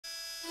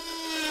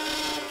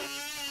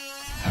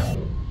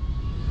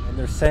And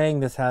they're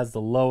saying this has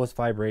the lowest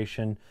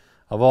vibration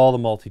of all the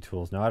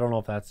multi-tools. Now, I don't know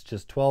if that's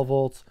just 12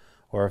 volts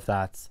or if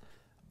that's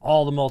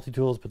all the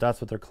multi-tools, but that's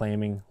what they're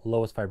claiming,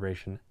 lowest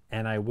vibration.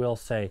 And I will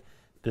say,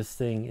 this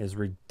thing is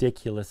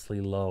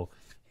ridiculously low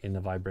in the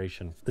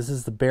vibration. This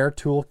is the bare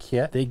tool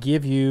kit. They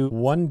give you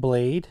one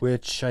blade,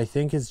 which I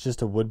think is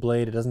just a wood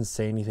blade. It doesn't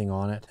say anything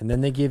on it. And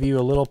then they give you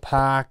a little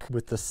pack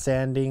with the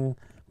sanding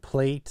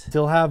plate.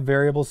 Still have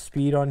variable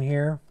speed on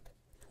here,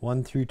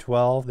 1 through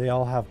 12. They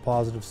all have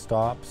positive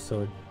stops,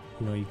 so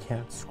you know you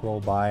can't scroll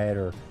by it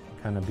or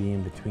kind of be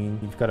in between.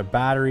 You've got a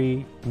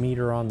battery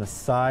meter on the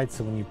side,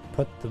 so when you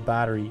put the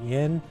battery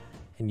in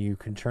and you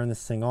can turn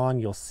this thing on,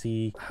 you'll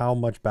see how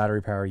much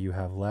battery power you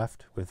have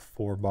left with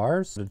 4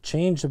 bars. To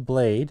change the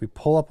blade, we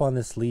pull up on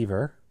this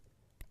lever,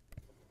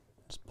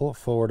 just pull it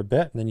forward a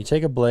bit, and then you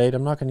take a blade.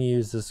 I'm not going to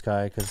use this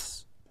guy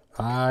because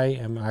I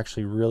am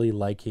actually really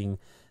liking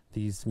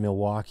these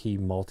Milwaukee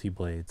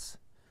multi-blades.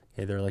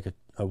 Okay, they're like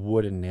a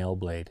wooden nail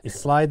blade. You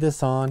slide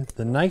this on.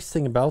 The nice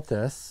thing about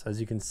this, as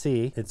you can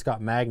see, it's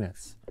got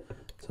magnets.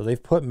 So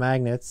they've put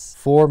magnets,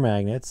 4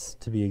 magnets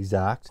to be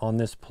exact, on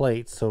this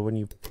plate. So when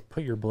you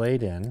put your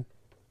blade in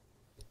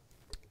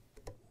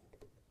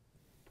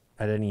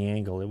at any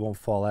angle, it won't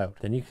fall out.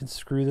 Then you can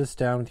screw this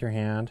down with your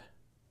hand.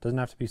 Doesn't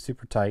have to be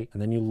super tight.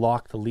 And then you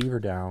lock the lever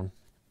down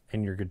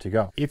and you're good to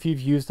go. If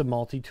you've used a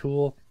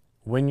multi-tool,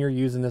 when you're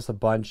using this a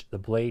bunch, the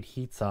blade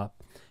heats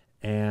up,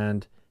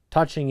 and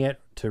touching it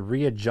to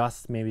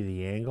readjust maybe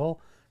the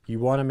angle, you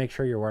want to make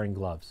sure you're wearing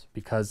gloves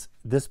because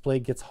this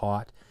blade gets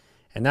hot.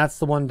 And that's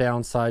the one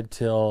downside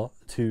to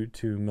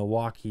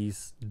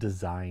Milwaukee's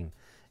design,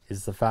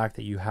 is the fact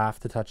that you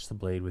have to touch the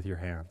blade with your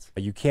hands.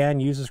 You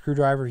can use a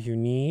screwdriver if you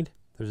need.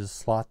 There's a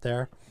slot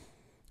there.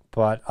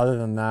 But other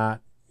than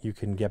that, you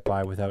can get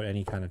by without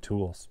any kind of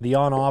tools. The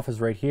on-off is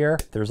right here.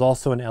 There's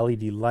also an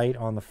LED light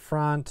on the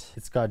front.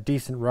 It's got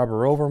decent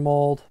rubber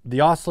overmold.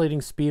 The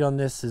oscillating speed on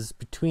this is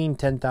between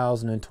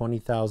 10,000 and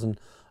 20,000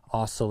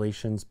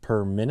 oscillations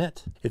per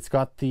minute. It's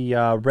got the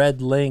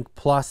red link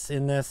plus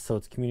in this, so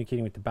it's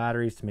communicating with the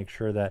batteries to make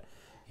sure that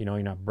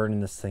you're not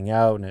burning this thing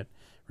out, and it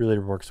really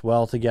works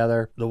well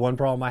together. The one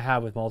problem I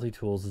have with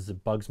multi-tools is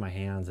it bugs my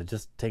hands. It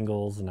just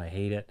tingles and I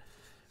hate it.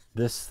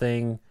 This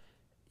thing,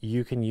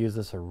 you can use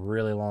this a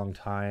really long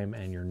time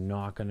and you're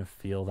not going to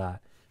feel that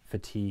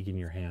fatigue in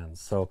your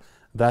hands. So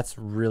that's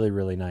really,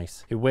 really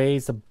nice. It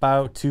weighs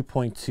about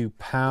 2.2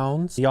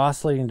 pounds. The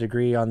oscillating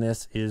degree on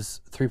this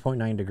is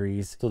 3.9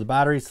 degrees. So the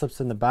battery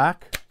slips in the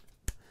back,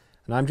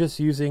 and I'm just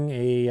using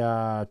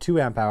a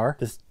 2 amp hour.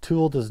 This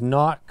tool does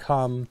not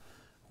come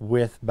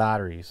with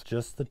batteries,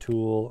 just the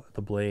tool,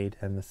 the blade,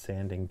 and the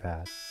sanding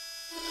pad.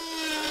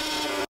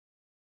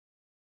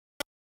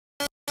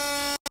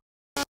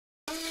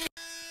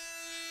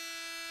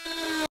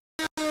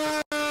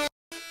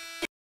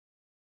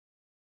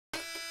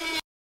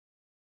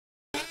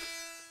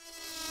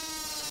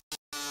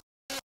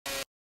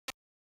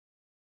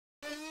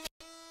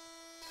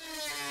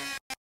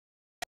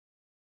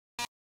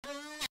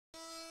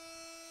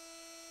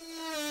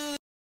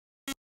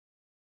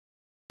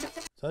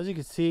 So as you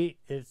can see,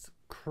 it's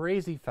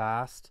crazy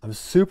fast. I'm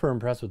super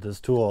impressed with this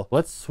tool.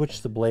 Let's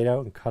switch the blade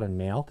out and cut a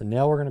nail. The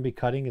nail we're going to be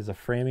cutting is a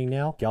framing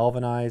nail,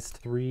 galvanized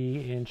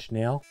 3-inch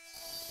nail.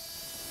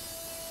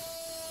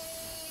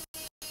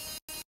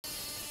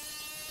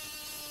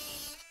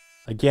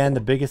 Again,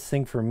 the biggest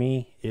thing for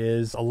me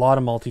is a lot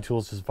of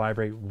multi-tools just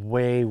vibrate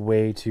way,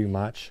 way too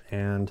much,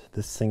 and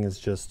this thing is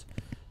just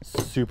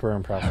super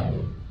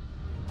impressive.